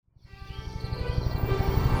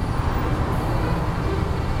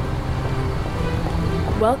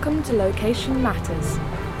Welcome to Location Matters,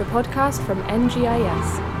 the podcast from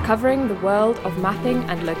NGIS, covering the world of mapping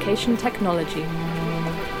and location technology.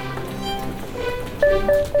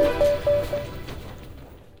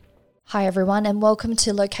 Hi everyone and welcome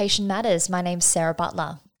to Location Matters. My name's Sarah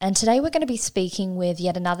Butler and today we're going to be speaking with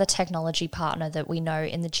yet another technology partner that we know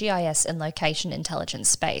in the GIS and location intelligence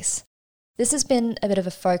space. This has been a bit of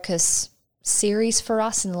a focus series for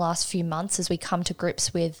us in the last few months as we come to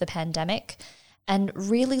grips with the pandemic and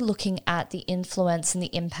really looking at the influence and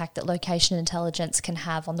the impact that location intelligence can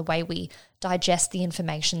have on the way we digest the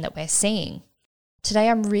information that we're seeing. Today,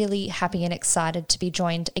 I'm really happy and excited to be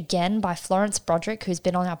joined again by Florence Broderick, who's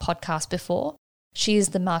been on our podcast before. She is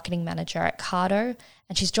the marketing manager at Cardo,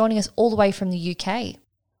 and she's joining us all the way from the UK.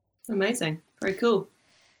 Amazing. Very cool.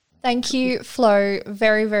 Thank you, Flo,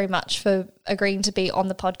 very, very much for agreeing to be on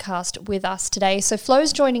the podcast with us today. So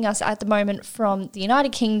Flo's joining us at the moment from the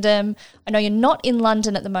United Kingdom. I know you're not in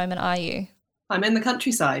London at the moment, are you? I'm in the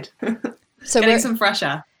countryside, so getting some fresh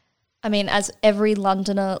air. I mean, as every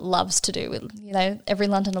Londoner loves to do, every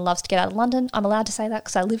Londoner loves to get out of London. I'm allowed to say that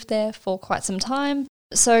because I lived there for quite some time.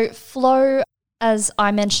 So Flo, as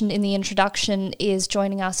I mentioned in the introduction, is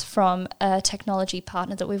joining us from a technology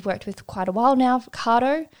partner that we've worked with for quite a while now,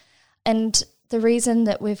 Cardo. And the reason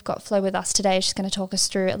that we've got Flo with us today is she's going to talk us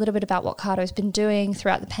through a little bit about what Cardo's been doing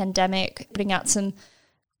throughout the pandemic, putting out some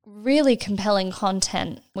really compelling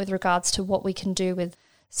content with regards to what we can do with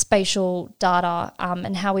spatial data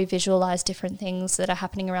and how we visualize different things that are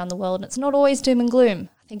happening around the world. And it's not always doom and gloom.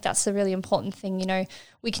 I think that's the really important thing.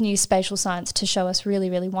 We can use spatial science to show us really,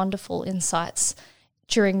 really wonderful insights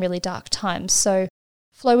during really dark times. So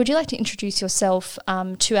Flo, would you like to introduce yourself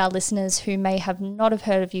to our listeners who may have not have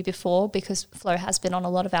heard of you before, because Flo has been on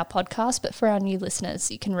a lot of our podcasts, but for our new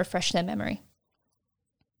listeners, you can refresh their memory.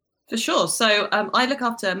 For sure. So I look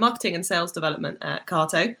after marketing and sales development at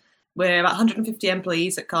Carto. We're about 150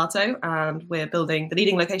 employees at Carto, and we're building the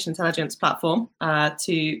leading location intelligence platform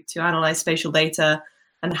to analyze spatial data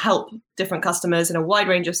and help different customers in a wide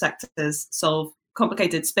range of sectors solve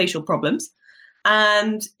complicated spatial problems.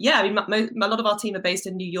 And a lot of our team are based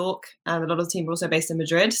in New York, and a lot of the team are also based in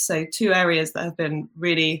Madrid. So two areas that have been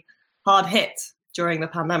really hard hit during the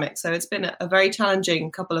pandemic. So it's been a very challenging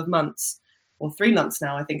couple of months, or 3 months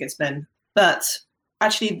now, I think it's been. But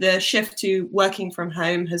actually the shift to working from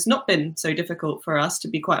home has not been so difficult for us, to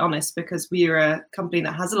be quite honest, because we are a company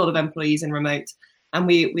that has a lot of employees in remote, and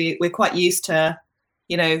we're quite used to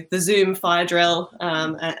the Zoom fire drill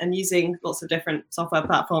and using lots of different software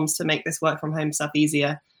platforms to make this work from home stuff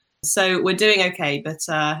easier. So we're doing okay, but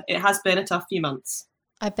it has been a tough few months.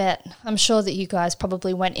 I bet. I'm sure that you guys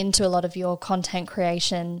probably went into a lot of your content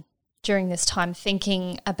creation during this time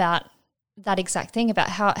thinking about that exact thing, about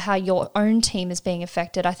how your own team is being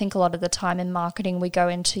affected. I think a lot of the time in marketing we go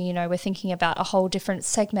into, we're thinking about a whole different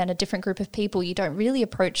segment, a different group of people. You don't really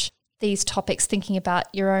approach these topics thinking about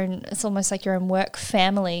your own, it's almost like your own work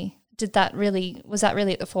family. Was that really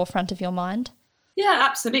at the forefront of your mind? Yeah,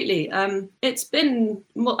 absolutely. It's been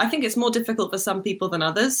I think it's more difficult for some people than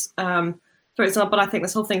others. For example, I think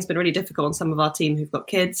this whole thing's been really difficult on some of our team who've got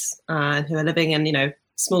kids and who are living in,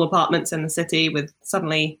 small apartments in the city with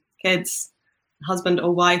suddenly kids, husband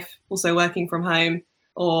or wife also working from home,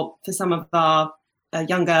 or for some of our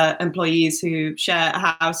younger employees who share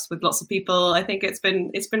a house with lots of people. I think it's been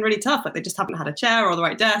really tough. Like they just haven't had a chair or the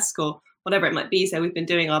right desk or whatever it might be. So we've been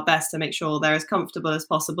doing our best to make sure they're as comfortable as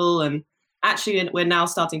possible. And actually, we're now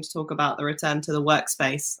starting to talk about the return to the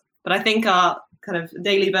workspace. But I think our kind of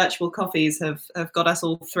daily virtual coffees have got us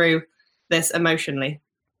all through this emotionally.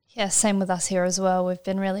 Yeah, same with us here as well. We've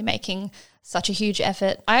been really making such a huge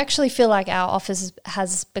effort. I actually feel like our office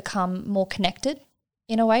has become more connected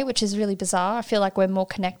in a way, which is really bizarre. I feel like we're more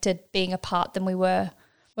connected being apart than we were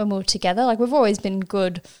when we were together. Like we've always been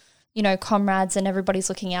good, comrades, and everybody's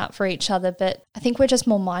looking out for each other. But I think we're just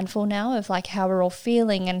more mindful now of like how we're all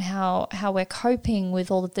feeling and how we're coping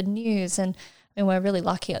with all of the news. And we're really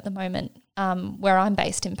lucky at the moment where I'm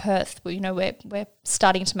based in Perth. We're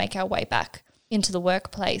starting to make our way back into the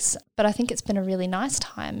workplace. But I think it's been a really nice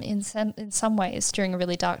time in some ways. During a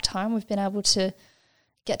really dark time, we've been able to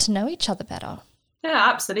get to know each other better.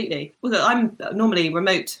 Yeah, absolutely. Well, I'm normally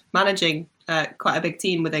remote managing quite a big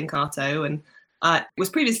team within Carto, and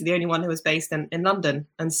was previously the only one who was based in London.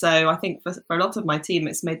 And so I think for a lot of my team,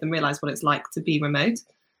 it's made them realise what it's like to be remote.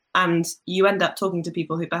 And you end up talking to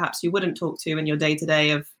people who perhaps you wouldn't talk to in your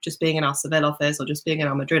day-to-day of just being in our Seville office or just being in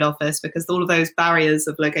our Madrid office, because all of those barriers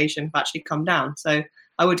of location have actually come down. So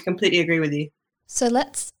I would completely agree with you. So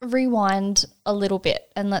let's rewind a little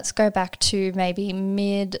bit and let's go back to maybe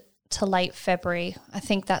mid to late February. I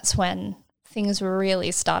think that's when things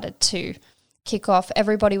really started to kick off.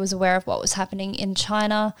 Everybody was aware of what was happening in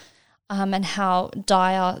China and how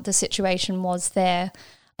dire the situation was there.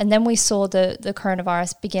 And then we saw the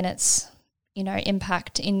coronavirus begin its,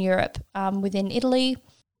 impact in Europe within Italy.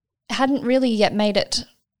 It hadn't really yet made it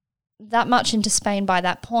that much into Spain by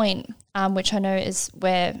that point, which I know is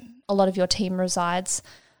where a lot of your team resides.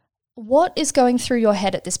 What is going through your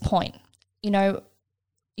head at this point?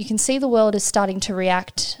 You can see the world is starting to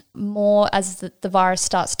react more as the virus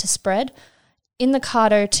starts to spread. In the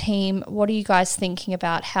Carto team, what are you guys thinking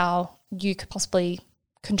about how you could possibly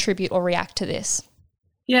contribute or react to this?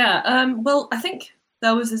 Yeah, well, I think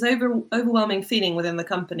there was this overwhelming feeling within the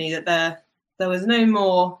company that there was no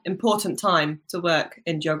more important time to work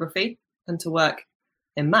in geography and to work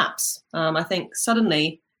in maps. I think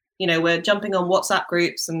suddenly, we're jumping on WhatsApp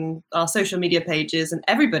groups and our social media pages and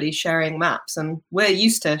everybody's sharing maps, and we're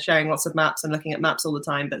used to sharing lots of maps and looking at maps all the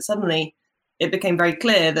time. But suddenly it became very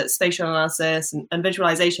clear that spatial analysis and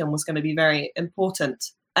visualization was going to be very important,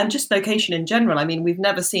 and just location in general. I mean, we've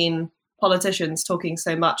never seen politicians talking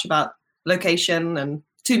so much about location and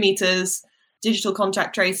 2 meters, digital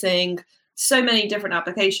contact tracing, so many different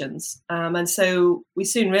applications. And so we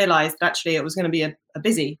soon realized that actually it was going to be a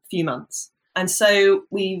busy few months. And so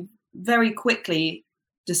we very quickly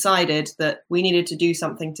decided that we needed to do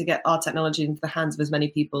something to get our technology into the hands of as many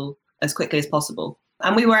people as quickly as possible.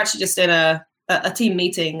 And we were actually just in a team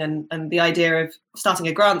meeting, and the idea of starting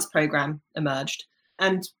a grants program emerged.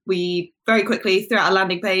 And we very quickly threw out a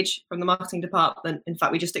landing page from the marketing department. In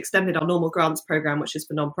fact, we just extended our normal grants program, which is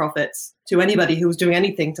for nonprofits, to anybody who was doing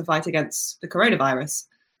anything to fight against the coronavirus.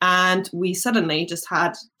 And we suddenly just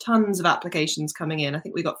had tons of applications coming in. I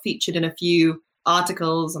think we got featured in a few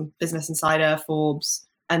articles on Business Insider, Forbes,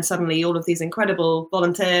 and suddenly all of these incredible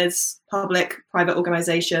volunteers, public, private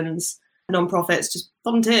organizations, nonprofits, just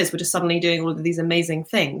volunteers were just suddenly doing all of these amazing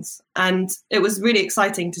things. And it was really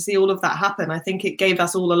exciting to see all of that happen. I think it gave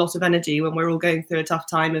us all a lot of energy when we're all going through a tough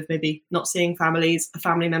time of maybe not seeing families, a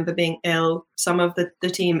family member being ill. Some of the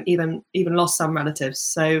team even lost some relatives.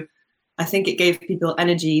 So I think it gave people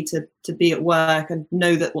energy to be at work and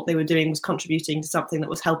know that what they were doing was contributing to something that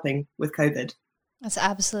was helping with COVID. That's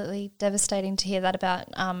absolutely devastating to hear that about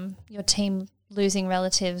your team losing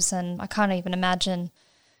relatives. And I can't even imagine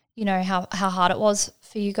how hard it was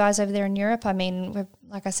for you guys over there in Europe. I mean,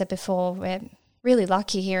 like I said before, we're really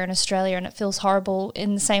lucky here in Australia, and it feels horrible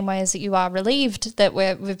in the same way as that you are relieved that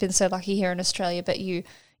we've been so lucky here in Australia, but you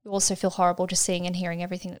also feel horrible just seeing and hearing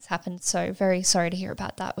everything that's happened. So very sorry to hear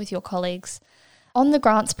about that with your colleagues. On the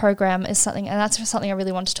grants program is something, and that's something I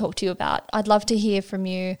really want to talk to you about. I'd love to hear from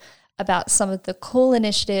you about some of the cool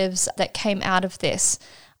initiatives that came out of this.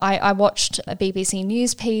 I watched a BBC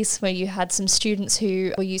News piece where you had some students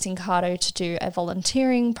who were using Carto to do a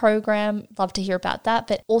volunteering program. Love to hear about that.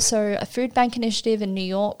 But also a food bank initiative in New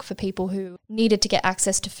York for people who needed to get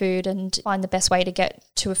access to food and find the best way to get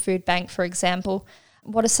to a food bank, for example.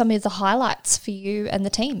 What are some of the highlights for you and the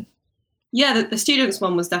team? Yeah, the students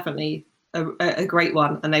one was definitely a great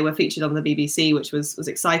one, and they were featured on the BBC, which was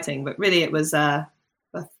exciting. But really it was a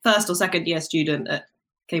first or second year student at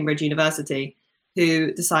Cambridge University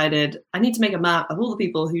who decided, I need to make a map of all the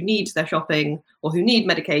people who need their shopping or who need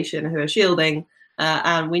medication, who are shielding,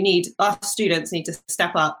 and our students need to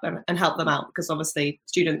step up and help them out, because obviously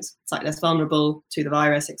students are slightly less vulnerable to the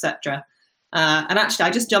virus, etc. And actually, I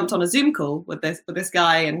just jumped on a Zoom call with this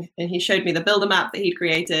guy, and he showed me the builder map that he'd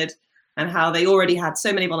created and how they already had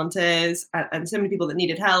so many volunteers and so many people that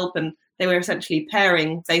needed help, and they were essentially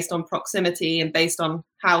pairing based on proximity and based on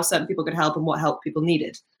how certain people could help and what help people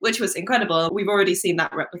needed, which was incredible. We've already seen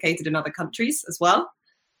that replicated in other countries as well.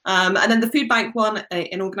 And then the food bank one,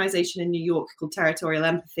 an organization in New York called Territorial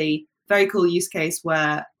Empathy, very cool use case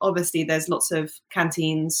where obviously there's lots of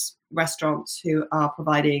canteens, restaurants who are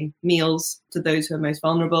providing meals to those who are most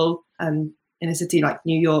vulnerable. And in a city like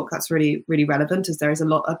New York, that's really, really relevant, as there is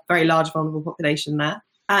a very large vulnerable population there.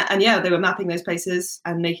 And yeah, they were mapping those places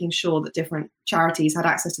and making sure that different charities had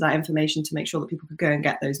access to that information to make sure that people could go and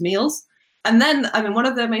get those meals. And then, I mean, one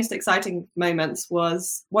of the most exciting moments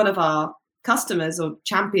was one of our customers or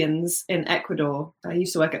champions in Ecuador. I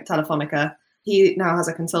used to work at Telefonica. He now has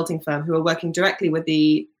a consulting firm who are working directly with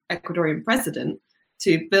the Ecuadorian president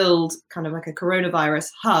to build kind of like a coronavirus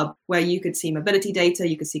hub where you could see mobility data,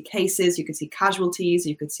 you could see cases, you could see casualties,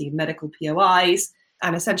 you could see medical POIs.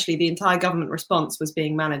 And essentially the entire government response was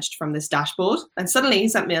being managed from this dashboard. And suddenly he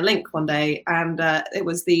sent me a link one day, and it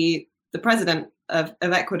was the president of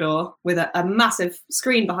Ecuador with a massive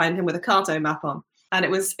screen behind him with a Carto map on. And it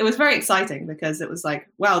was very exciting, because it was like,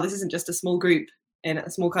 wow, this isn't just a small group in a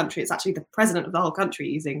small country. It's actually the president of the whole country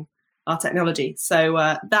using our technology.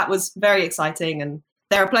 So that was very exciting. And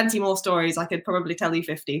there are plenty more stories. I could probably tell you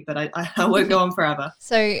 50, but I won't go on forever.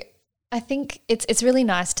 So I think it's really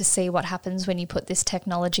nice to see what happens when you put this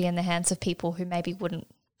technology in the hands of people who maybe wouldn't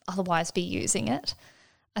otherwise be using it.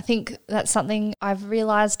 I think that's something I've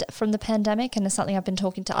realised from the pandemic, and it's something I've been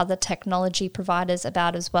talking to other technology providers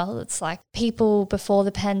about as well. It's like people before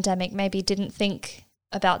the pandemic maybe didn't think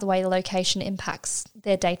about the way the location impacts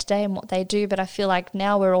their day-to-day and what they do, but I feel like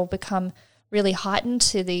now we're all become really heightened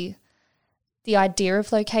to the idea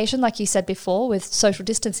of location, like you said before, with social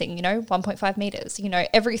distancing, 1.5 metres.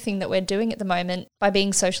 Everything that we're doing at the moment by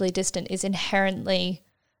being socially distant is inherently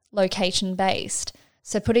location-based.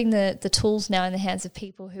 So putting the tools now in the hands of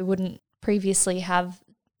people who wouldn't previously have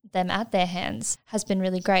them at their hands has been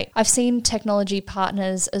really great. I've seen technology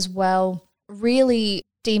partners as well really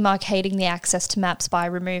demarcating the access to maps by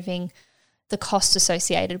removing the cost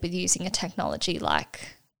associated with using a technology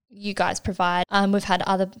like you guys provide. We've had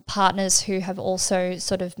other partners who have also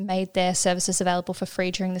sort of made their services available for free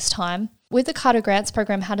during this time. With the Carto Grants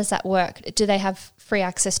program, how does that work? Do they have free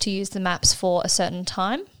access to use the maps for a certain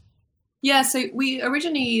time? Yeah, so we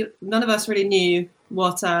originally, none of us really knew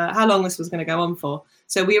how long this was going to go on for.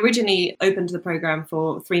 So we originally opened the program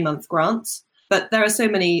for 3-month grants, but there are so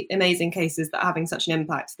many amazing cases that are having such an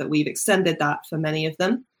impact that we've extended that for many of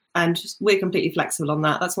them. And we're completely flexible on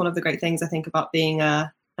that. That's one of the great things I think about being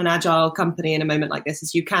an agile company in a moment like this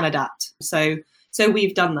is you can adapt. So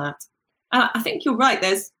we've done that. I think you're right.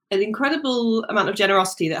 There's an incredible amount of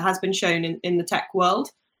generosity that has been shown in the tech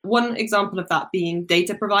world. One example of that being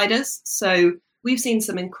data providers. So we've seen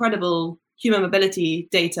some incredible human mobility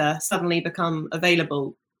data suddenly become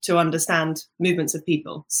available to understand movements of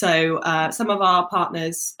people. So some of our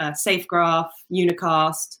partners, SafeGraph,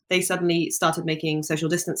 Unicast, they suddenly started making social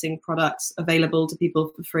distancing products available to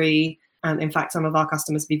people for free. And in fact, some of our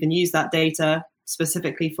customers have even used that data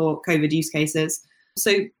specifically for COVID use cases.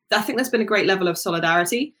 So I think there's been a great level of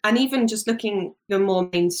solidarity. And even just looking more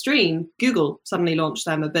mainstream, Google suddenly launched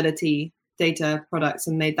their mobility data products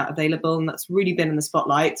and made that available. And that's really been in the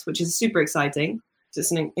spotlight, which is super exciting.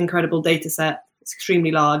 It's an incredible data set. It's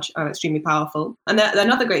extremely large and extremely powerful. And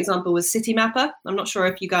another great example was Citymapper. I'm not sure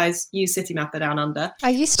if you guys use Citymapper down under. I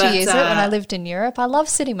used to use it when I lived in Europe. I love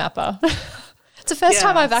Citymapper. It's the first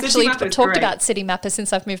time I've actually talked about Citymapper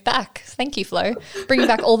since I've moved back. Thank you, Flo. Bringing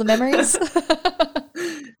back all the memories.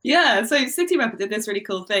 Yeah, so Citymapper did this really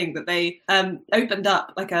cool thing that they opened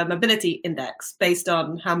up like a mobility index based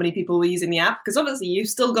on how many people were using the app, because obviously you've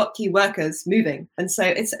still got key workers moving. And so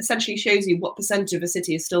it essentially shows you what percentage of a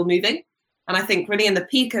city is still moving. And I think really in the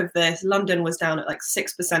peak of this, London was down at like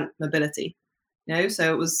 6% mobility,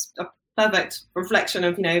 so it was a perfect reflection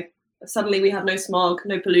of, suddenly we have no smog,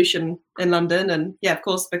 no pollution in London. And yeah, of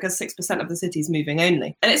course, because 6% of the city is moving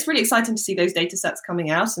only. And it's really exciting to see those data sets coming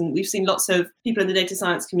out. And we've seen lots of people in the data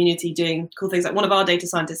science community doing cool things. Like one of our data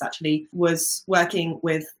scientists actually was working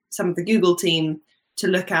with some of the Google team to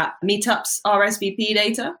look at Meetup's RSVP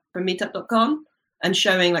data from meetup.com and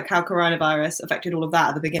showing like how coronavirus affected all of that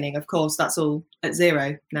at the beginning. Of course, that's all at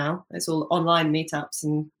zero now. It's all online meetups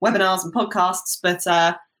and webinars and podcasts. But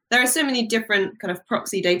there are so many different kind of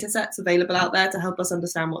proxy data sets available out there to help us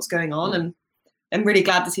understand what's going on. And I'm really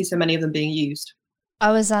glad to see so many of them being used.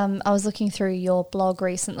 I was looking through your blog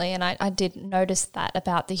recently, and I did notice that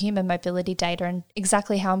about the human mobility data and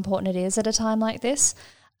exactly how important it is at a time like this.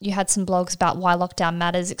 You had some blogs about why lockdown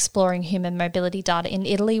matters, exploring human mobility data in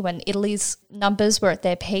Italy when Italy's numbers were at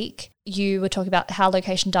their peak. You were talking about how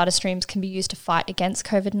location data streams can be used to fight against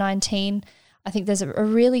COVID-19. I think there's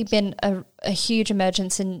really been a huge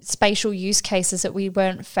emergence in spatial use cases that we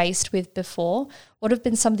weren't faced with before. What have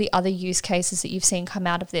been some of the other use cases that you've seen come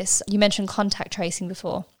out of this? You mentioned contact tracing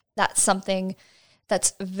before. That's something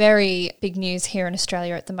that's very big news here in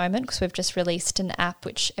Australia at the moment, because we've just released an app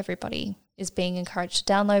which everybody is being encouraged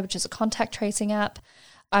to download, which is a contact tracing app.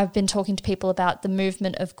 I've been talking to people about the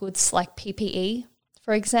movement of goods like PPE,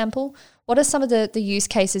 for example. What are some of the use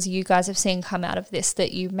cases you guys have seen come out of this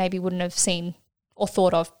that you maybe wouldn't have seen or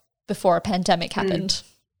thought of before a pandemic happened?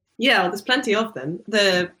 Yeah, there's plenty of them.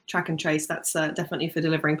 The track and trace, that's definitely for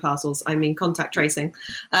delivering parcels. I mean, contact tracing.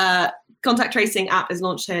 Contact tracing app is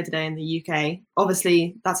launched here today in the UK.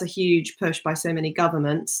 Obviously, that's a huge push by so many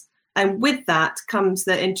governments. And with that comes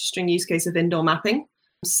the interesting use case of indoor mapping.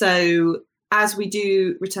 So as we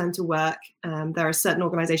do return to work, there are certain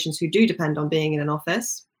organizations who do depend on being in an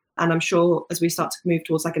office. And I'm sure as we start to move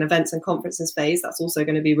towards like an events and conferences phase, that's also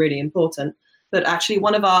going to be really important. But actually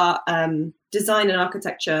one of our design and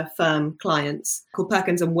architecture firm clients called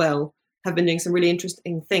Perkins & Will have been doing some really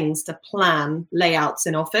interesting things to plan layouts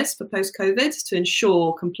in office for post-COVID to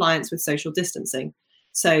ensure compliance with social distancing.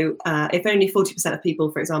 So if only 40% of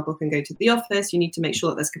people, for example, can go to the office, you need to make sure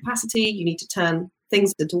that there's capacity, you need to turn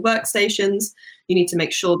things into workstations, you need to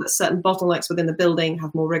make sure that certain bottlenecks within the building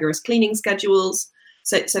have more rigorous cleaning schedules.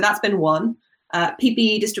 So that's been one.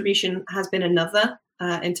 PPE distribution has been another,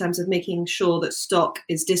 in terms of making sure that stock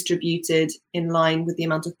is distributed in line with the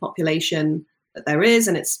amount of population that there is,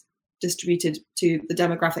 and it's distributed to the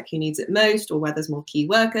demographic who needs it most, or where there's more key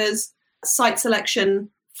workers. Site selection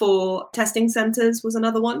for testing centres was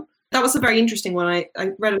another one. That was a very interesting one.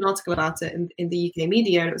 I read an article about it in the UK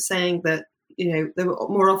media, and it was saying that, you know, they were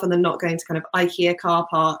more often than not going to kind of IKEA car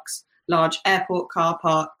parks, large airport car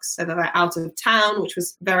parks, so that they're out of town, which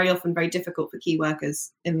was very often very difficult for key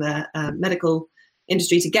workers in the medical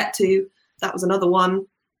industry to get to. That was another one.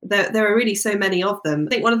 There are really so many of them. I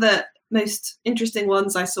think one of the most interesting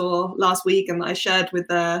ones I saw last week, and I shared with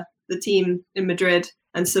the team in Madrid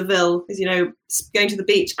and Seville, is, you know, going to the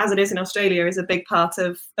beach, as it is in Australia, is a big part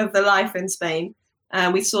of the life in Spain.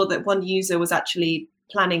 We saw that one user was actually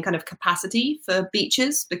planning kind of capacity for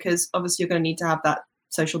beaches, because obviously you're going to need to have that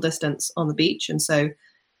social distance on the beach. And so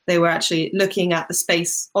they were actually looking at the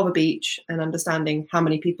space of a beach and understanding how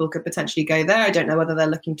many people could potentially go there. I don't know whether they're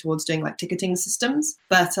looking towards doing like ticketing systems,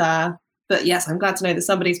 but yes, I'm glad to know that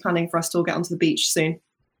somebody's planning for us to all get onto the beach soon.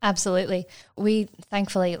 Absolutely. We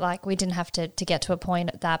thankfully, we didn't have to get to a point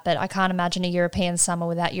at that, but I can't imagine a European summer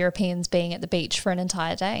without Europeans being at the beach for an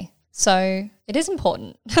entire day. So it is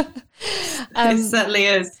important. It certainly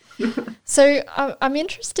is. So I'm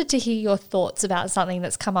interested to hear your thoughts about something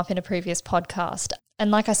that's come up in a previous podcast. And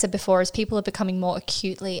like I said before, as people are becoming more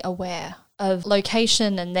acutely aware of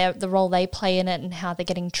location and the role they play in it and how they're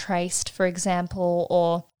getting traced, for example,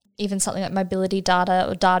 or even something like mobility data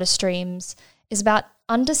or data streams, is about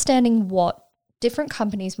understanding what different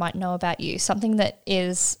companies might know about you. Something that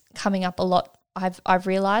is coming up a lot, I've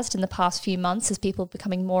realised in the past few months, as people are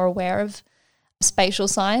becoming more aware of spatial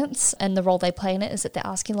science and the role they play in it, is that they're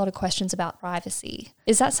asking a lot of questions about privacy.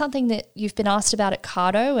 Is that something that you've been asked about at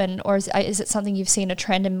Carto, or is it something you've seen a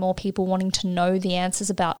trend in more people wanting to know the answers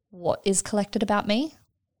about what is collected about me?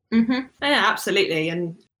 Mm-hmm. Yeah, absolutely.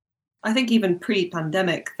 And I think even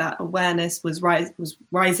pre-pandemic, that awareness was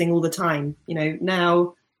rising all the time. You know,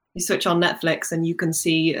 now you switch on Netflix and you can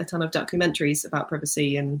see a ton of documentaries about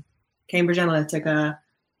privacy and Cambridge Analytica,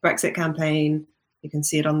 Brexit campaign. You can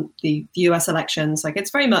see it on the US elections. Like,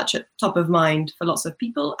 it's very much at top of mind for lots of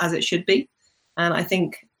people, as it should be. And I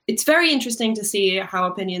think it's very interesting to see how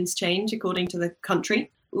opinions change according to the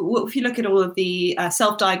country. If you look at all of the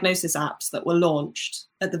self-diagnosis apps that were launched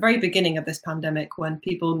at the very beginning of this pandemic, when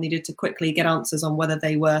people needed to quickly get answers on whether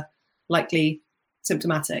they were likely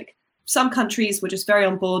symptomatic, some countries were just very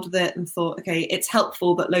on board with it and thought, okay, it's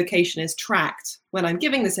helpful that location is tracked when I'm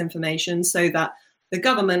giving this information, so that the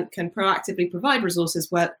government can proactively provide resources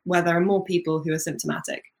where there are more people who are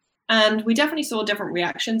symptomatic. And we definitely saw different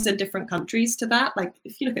reactions in different countries to that. Like,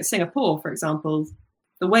 if you look at Singapore, for example,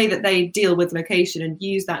 the way that they deal with location and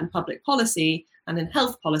use that in public policy and in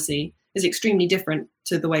health policy is extremely different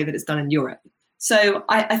to the way that it's done in Europe. So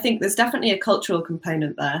I think there's definitely a cultural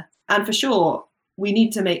component there. And for sure, we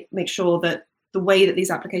need to make sure that the way that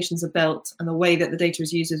these applications are built and the way that the data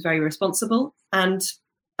is used is very responsible. And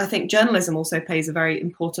I think journalism also plays a very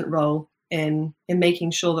important role in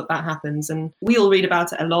making sure that that happens. And we all read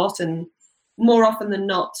about it a lot, and more often than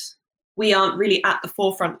not, we aren't really at the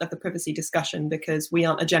forefront of the privacy discussion because we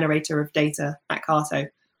aren't a generator of data at Carto.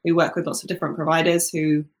 We work with lots of different providers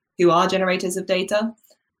who are generators of data.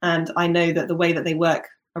 And I know that the way that they work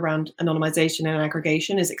around anonymization and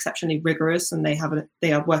aggregation is exceptionally rigorous, and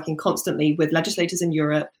they are working constantly with legislators in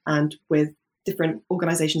Europe and with different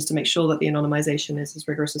organizations to make sure that the anonymization is as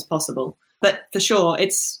rigorous as possible. But for sure,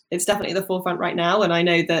 it's definitely the forefront right now. And I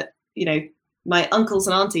know that, you know, my uncles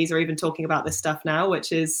and aunties are even talking about this stuff now,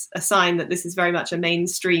 which is a sign that this is very much a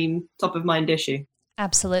mainstream, top of mind issue.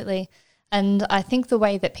 Absolutely. And I think the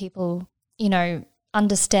way that people, you know,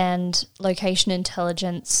 understand location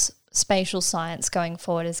intelligence, spatial science going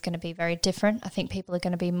forward is going to be very different. I think people are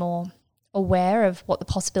going to be more aware of what the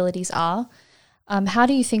possibilities are. How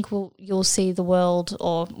do you think you'll see the world,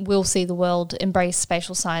 or we'll see the world, embrace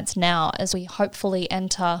spatial science now as we hopefully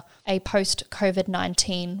enter a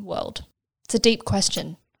post-COVID-19 world? It's a deep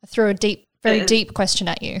question. I threw a very deep question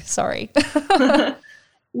at you. Sorry.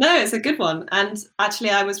 No, it's a good one. And actually,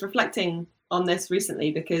 I was reflecting on this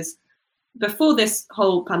recently, because before this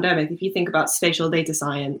whole pandemic, if you think about spatial data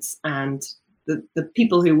science and the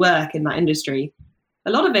people who work in that industry,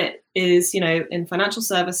 a lot of it is, you know, in financial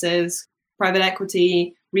services, private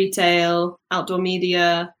equity, retail, outdoor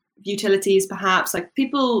media, utilities, perhaps. Like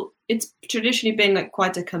people, it's traditionally been like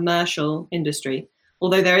quite a commercial industry,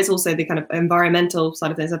 although there is also the kind of environmental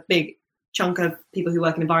side of things. A big chunk of people who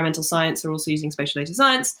work in environmental science are also using spatial data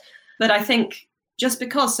science. But I think just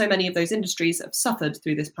because so many of those industries have suffered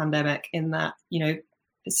through this pandemic, in that,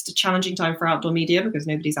 it's a challenging time for outdoor media because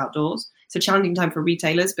nobody's outdoors. It's a challenging time for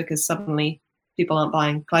retailers because suddenly people aren't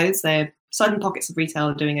buying clothes. Certain pockets of retail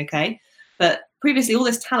are doing okay. But previously, all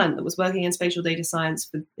this talent that was working in spatial data science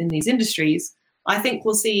in these industries, I think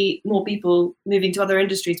we'll see more people moving to other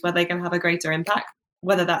industries where they can have a greater impact,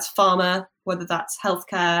 whether that's pharma, whether that's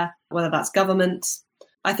healthcare, whether that's government.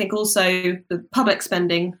 I think also the public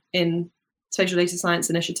spending in spatial data science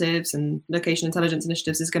initiatives and location intelligence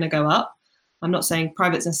initiatives is going to go up. I'm not saying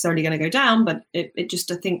private's necessarily going to go down, but I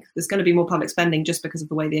think there's going to be more public spending just because of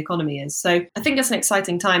the way the economy is. So I think it's an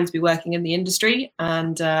exciting time to be working in the industry,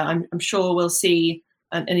 and I'm sure we'll see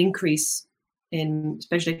an increase in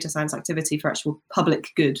spatial data science activity for actual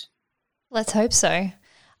public good. Let's hope so.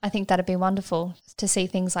 I think that'd be wonderful to see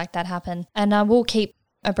things like that happen. And we'll keep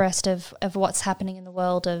abreast of what's happening in the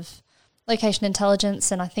world of location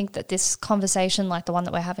intelligence. And I think that this conversation, like the one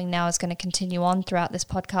that we're having now, is going to continue on throughout this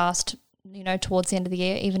podcast, towards the end of the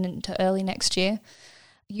year, even into early next year.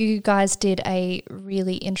 You guys did a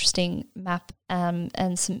really interesting map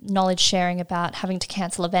and some knowledge sharing about having to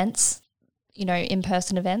cancel events,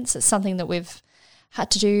 in-person events. It's something that we've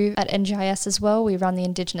had to do at NGIS as well. We run the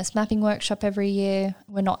Indigenous Mapping Workshop every year.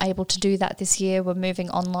 We're not able to do that this year. We're moving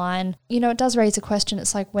online. It does raise a question.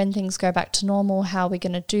 It's like, when things go back to normal, how are we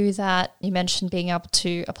going to do that? You mentioned being able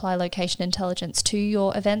to apply location intelligence to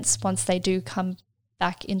your events once they do come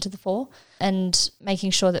back into the fore, and making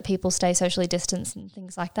sure that people stay socially distanced and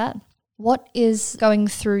things like that. What is going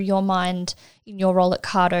through your mind in your role at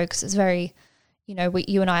Carto? Because it's very,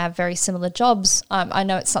 you and I have very similar jobs. I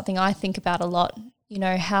know it's something I think about a lot.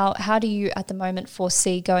 How do you at the moment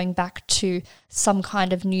foresee going back to some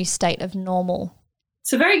kind of new state of normal?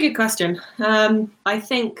 It's a very good question. I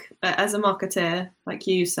think as a marketer like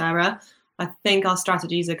you, Sarah, I think our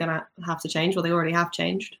strategies are going to have to change. Well, they already have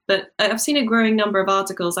changed. But I've seen a growing number of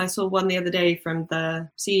articles. I saw one the other day from the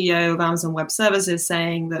CEO of Amazon Web Services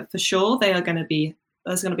saying that for sure there's going to be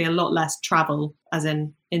a lot less travel, as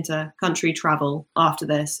in inter-country travel after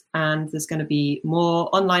this. And there's going to be more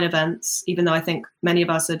online events, even though I think many of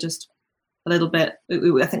us are just a little bit,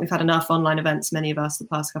 I think we've had enough online events, many of us, the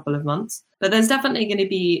past couple of months. But there's definitely going to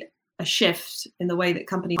be a shift in the way that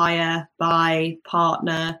companies hire, buy,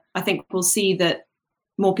 partner. I think we'll see that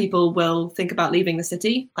more people will think about leaving the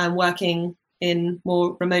city and working in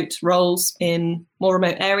more remote roles in more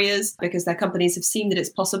remote areas because their companies have seen that it's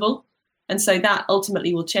possible. And so that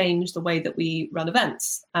ultimately will change the way that we run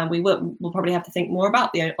events. And we'll probably have to think more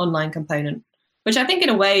about the online component, which I think in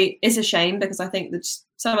a way is a shame, because I think that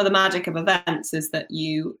some of the magic of events is that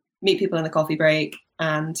you meet people in the coffee break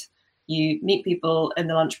and you meet people in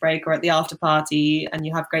the lunch break or at the after party, and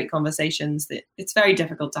you have great conversations that it's very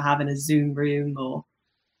difficult to have in a Zoom room.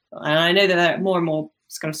 And I know that there are more and more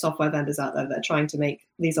kind of software vendors out there that are trying to make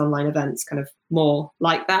these online events kind of more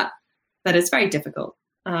like that, but it's very difficult.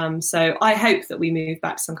 So I hope that we move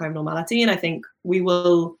back to some kind of normality, and I think we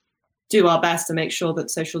will do our best to make sure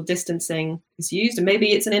that social distancing is used, and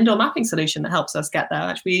maybe it's an indoor mapping solution that helps us get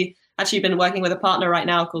there. We actually been working with a partner right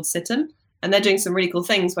now called Situm, and they're doing some really cool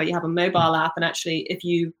things where you have a mobile app, and actually if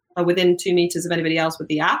you are within 2 meters of anybody else with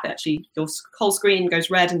the app, actually your whole screen goes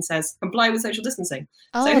red and says comply with social distancing.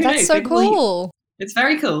 Oh, so that's so cool. It's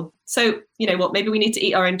very cool. So, you know what, maybe we need to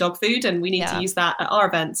eat our own dog food, and we need to use that at our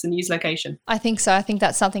events and use location. I think so. I think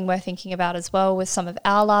that's something we're thinking about as well with some of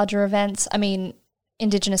our larger events. I mean,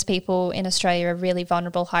 Indigenous people in Australia are a really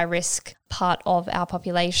vulnerable, high-risk part of our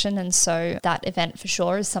population, and so that event for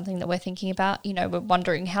sure is something that we're thinking about. You know, we're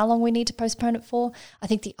wondering how long we need to postpone it for. I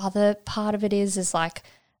think the other part of it is like,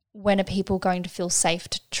 when are people going to feel safe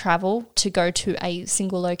to travel to go to a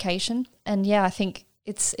single location? And yeah, I think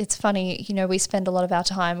it's funny, you know, we spend a lot of our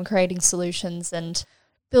time creating solutions and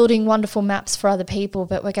building wonderful maps for other people,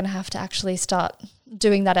 but we're going to have to actually start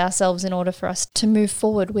doing that ourselves in order for us to move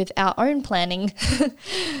forward with our own planning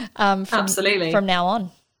Absolutely. From now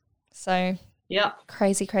on. So yeah,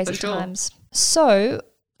 crazy times. So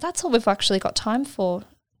that's all we've actually got time for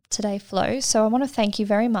today, Flo. So I want to thank you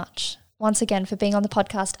very much once again for being on the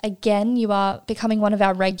podcast. Again, you are becoming one of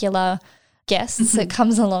our regular guests that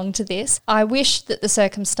comes along to this. I wish that the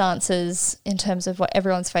circumstances in terms of what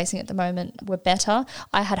everyone's facing at the moment were better.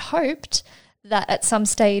 I had hoped that at some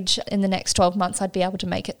stage in the next 12 months I'd be able to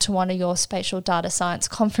make it to one of your spatial data science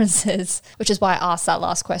conferences, which is why I asked that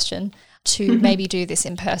last question, to maybe do this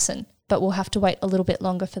in person. but we'll have to wait a little bit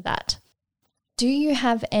longer for that. Do you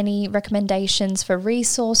have any recommendations for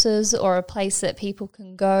resources or a place that people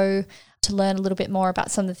can go to learn a little bit more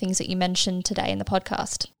about some of the things that you mentioned today in the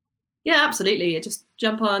podcast? Yeah, absolutely. Just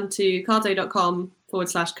jump on to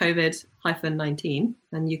carto.com/COVID-19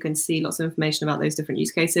 and you can see lots of information about those different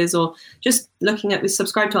use cases, or just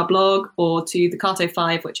subscribe to our blog or to the Carto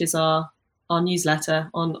 5, which is our newsletter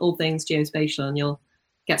on all things geospatial, and you'll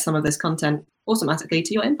get some of this content automatically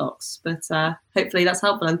to your inbox. But hopefully that's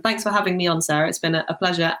helpful. And thanks for having me on, Sarah. It's been a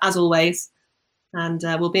pleasure as always. And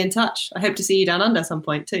we'll be in touch. I hope to see you down under some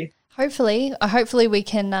point too. Hopefully we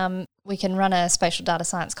can run a spatial data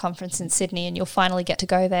science conference in Sydney, and you'll finally get to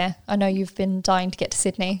go there. I know you've been dying to get to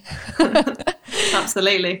Sydney.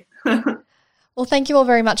 Absolutely. Well, thank you all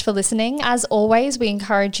very much for listening. As always, we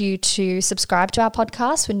encourage you to subscribe to our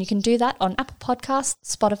podcast, when you can do that on Apple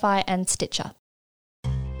Podcasts, Spotify and Stitcher.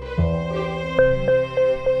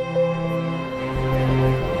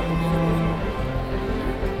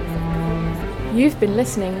 You've been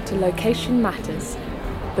listening to Location Matters,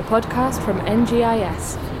 the podcast from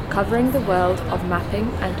NGIS, covering the world of mapping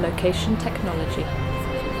and location technology.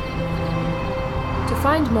 To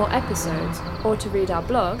find more episodes or to read our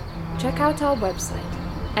blog, check out our website,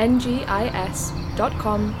 ngis.com.au.